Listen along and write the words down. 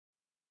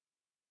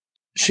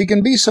She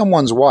can be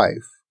someone's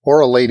wife, or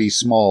a lady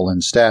small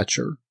in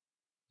stature.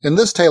 In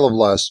this tale of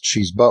lust,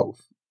 she's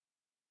both.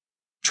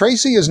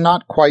 Tracy is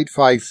not quite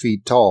 5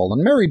 feet tall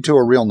and married to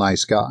a real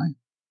nice guy.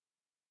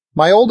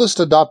 My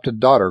oldest adopted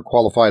daughter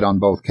qualified on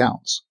both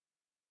counts.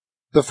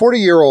 The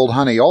 40-year-old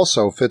honey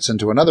also fits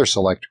into another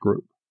select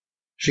group.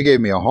 She gave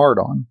me a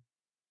hard-on.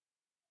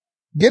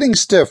 Getting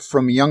stiff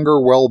from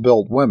younger,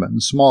 well-built women,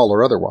 small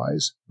or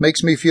otherwise,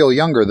 makes me feel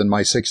younger than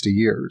my 60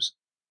 years.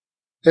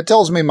 It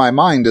tells me my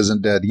mind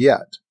isn't dead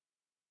yet.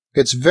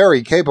 It's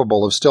very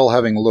capable of still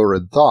having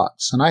lurid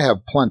thoughts, and I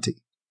have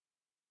plenty.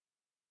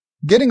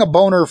 Getting a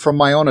boner from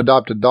my own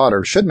adopted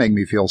daughter should make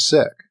me feel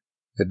sick.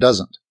 It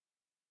doesn't.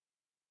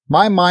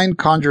 My mind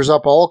conjures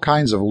up all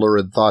kinds of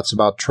lurid thoughts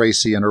about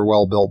Tracy and her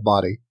well-built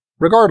body,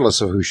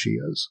 regardless of who she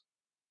is.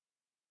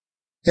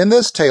 In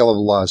this tale of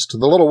lust,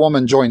 the little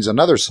woman joins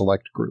another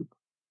select group.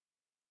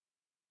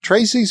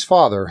 Tracy's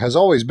father has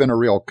always been a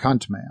real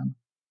cunt man.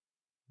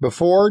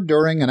 Before,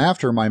 during, and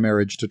after my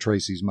marriage to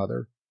Tracy's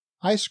mother,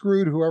 I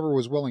screwed whoever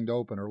was willing to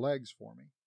open her legs for me.